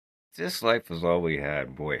If this life was all we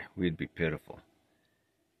had, boy, we'd be pitiful.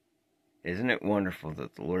 Isn't it wonderful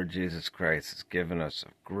that the Lord Jesus Christ has given us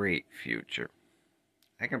a great future?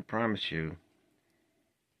 I can promise you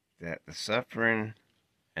that the suffering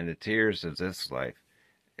and the tears of this life,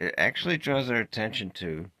 it actually draws our attention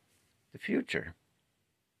to the future.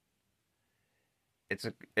 It's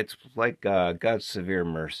like God's severe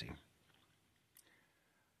mercy.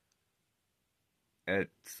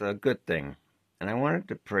 It's a good thing, and I wanted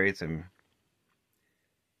to praise Him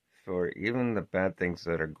for even the bad things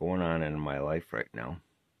that are going on in my life right now.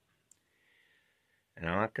 And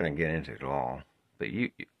I'm not going to get into it all, but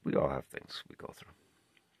we all have things we go through.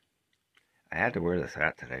 I had to wear this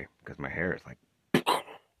hat today because my hair is like,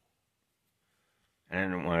 and I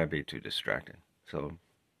didn't want to be too distracted. So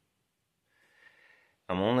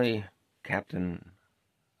I'm only captain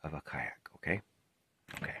of a kayak, okay?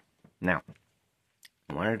 Okay. Now,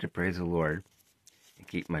 I wanted to praise the Lord and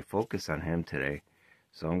keep my focus on Him today.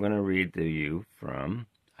 So I'm going to read to you from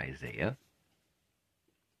Isaiah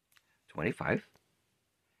 25,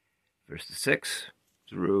 verses 6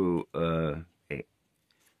 through 8.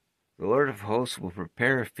 The Lord of hosts will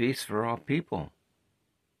prepare a feast for all people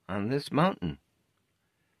on this mountain,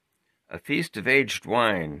 a feast of aged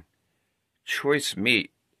wine, choice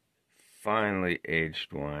meat, finely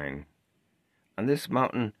aged wine. On this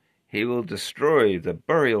mountain He will destroy the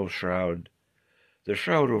burial shroud, the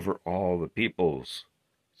shroud over all the peoples,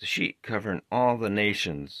 the sheet covering all the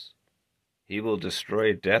nations. He will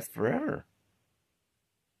destroy death forever.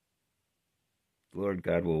 The Lord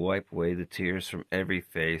God will wipe away the tears from every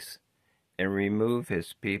face and remove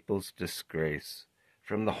His people's disgrace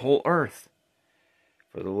from the whole earth.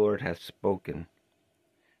 For the Lord hath spoken.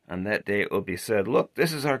 On that day it will be said, Look,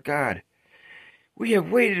 this is our God. We have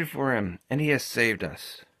waited for Him, and He has saved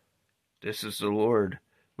us. This is the Lord.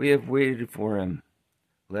 We have waited for Him.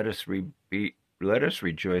 Let us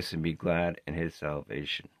rejoice and be glad in His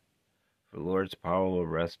salvation. For the Lord's power will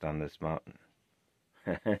rest on this mountain.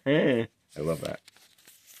 I love that.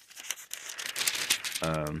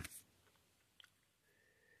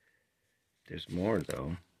 There's more,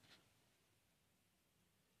 though.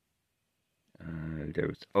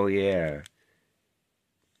 Oh yeah.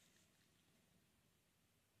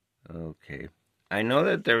 Okay. I know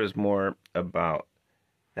that there was more about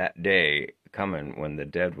that day coming when the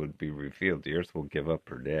dead would be revealed. The earth will give up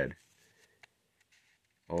her dead.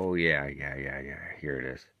 Oh yeah. Here it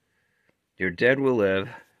is. Your dead will live,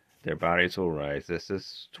 their bodies will rise. This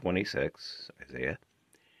is 26, Isaiah.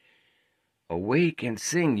 Awake and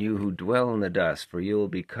sing, you who dwell in the dust, for you will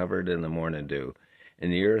be covered in the morning dew,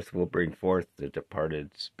 and the earth will bring forth the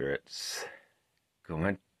departed spirits. Go,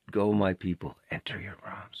 my people, enter your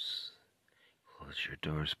rooms. Close your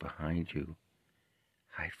doors behind you.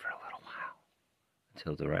 Hide for a little while,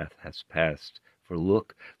 until the wrath has passed. For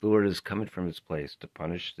look, the Lord is coming from His place to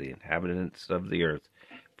punish the inhabitants of the earth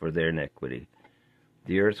for their iniquity.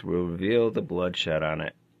 The earth will reveal the blood shed on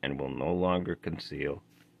it, and will no longer conceal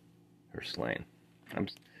her slain.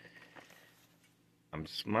 I'm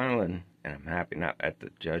smiling and I'm happy, not at the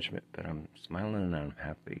judgment, but I'm smiling and I'm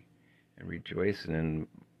happy and rejoicing in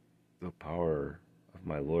the power of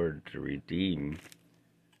my Lord to redeem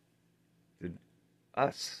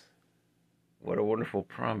us. What a wonderful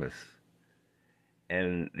promise.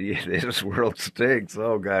 And this world stinks.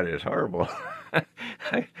 Oh God, it's horrible.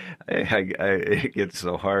 It gets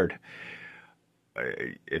so hard.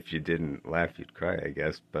 If you didn't laugh, you'd cry, I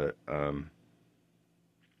guess. But I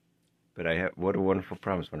have what a wonderful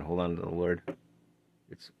promise. When I hold on to the Lord,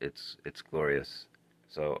 it's glorious.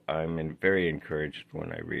 So I'm very encouraged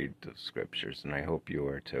when I read the scriptures, and I hope you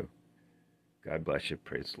are too. God bless you.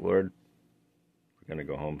 Praise the Lord. We're gonna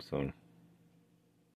go home soon.